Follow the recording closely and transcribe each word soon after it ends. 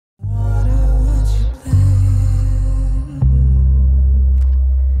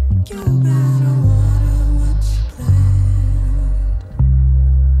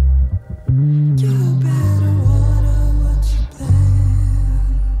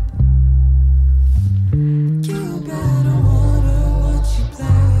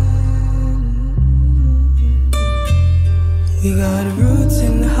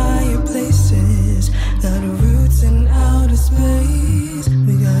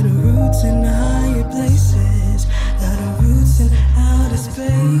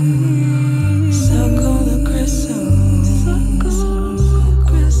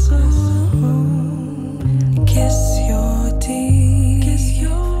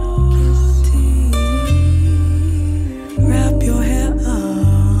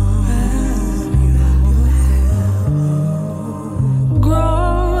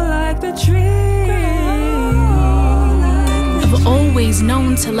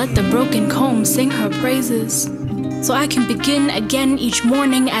to let the broken comb sing her praises, so I can begin again each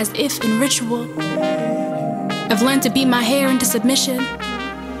morning as if in ritual. I've learned to beat my hair into submission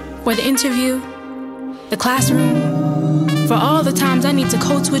for the interview, the classroom, for all the times I need to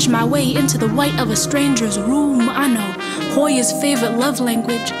code switch my way into the white of a stranger's room. I know Hoya's favorite love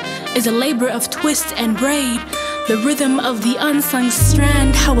language is a labor of twist and braid, the rhythm of the unsung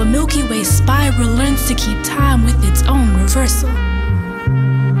strand, how a Milky Way spiral learns to keep time with its own reversal.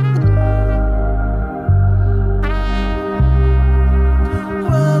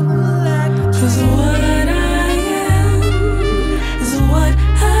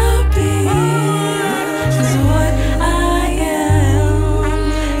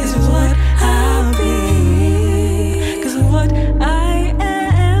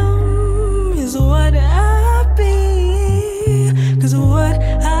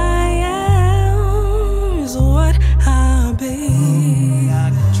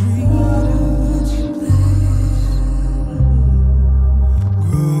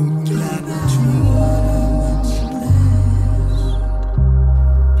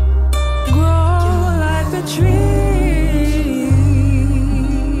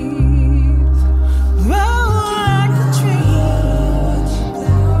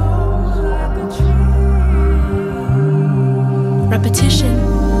 Repetition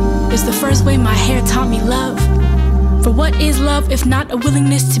is the first way my hair taught me love. For what is love if not a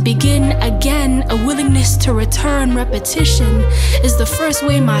willingness to begin again, a willingness to return? Repetition is the first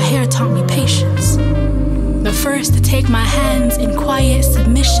way my hair taught me patience. The first to take my hands in quiet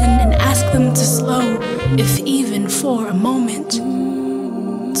submission and ask them to slow, if even for a moment,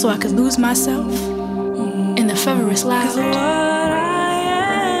 so I could lose myself in the fervorous loud.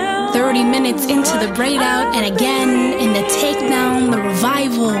 30 minutes into the braid out, and again in the takedown, the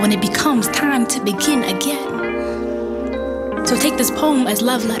revival, when it becomes time to begin again. So take this poem as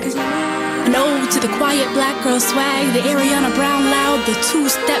love letter, an ode to the quiet black girl swag, the Ariana Brown loud, the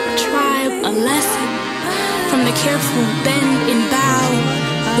two-step tribe, a lesson from the careful bend and bow,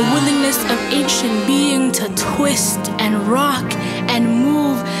 the willingness of ancient being to twist and rock and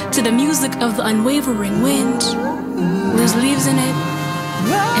move to the music of the unwavering wind. Lose leaves in it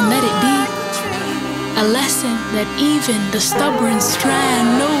and let it be. A lesson that even the stubborn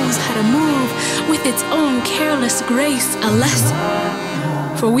strand knows how to move with its own careless grace. A lesson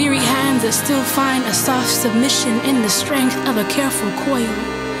for weary hands that still find a soft submission in the strength of a careful coil.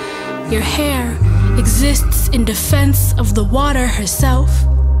 Your hair exists in defense of the water herself,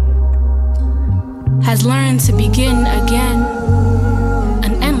 has learned to begin again,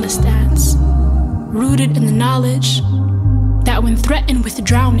 an endless dance, rooted in the knowledge that when threatened with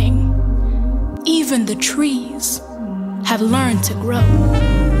drowning, even the trees have learned to grow.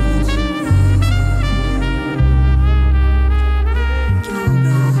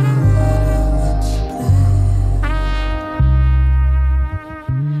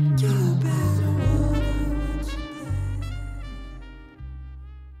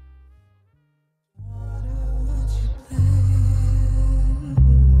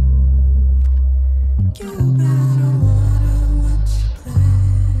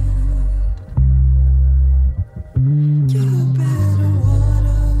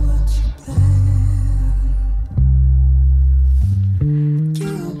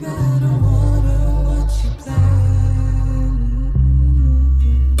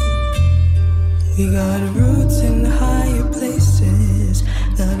 We got roots in higher places,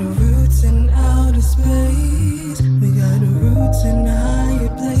 got roots in outer space. We got roots in higher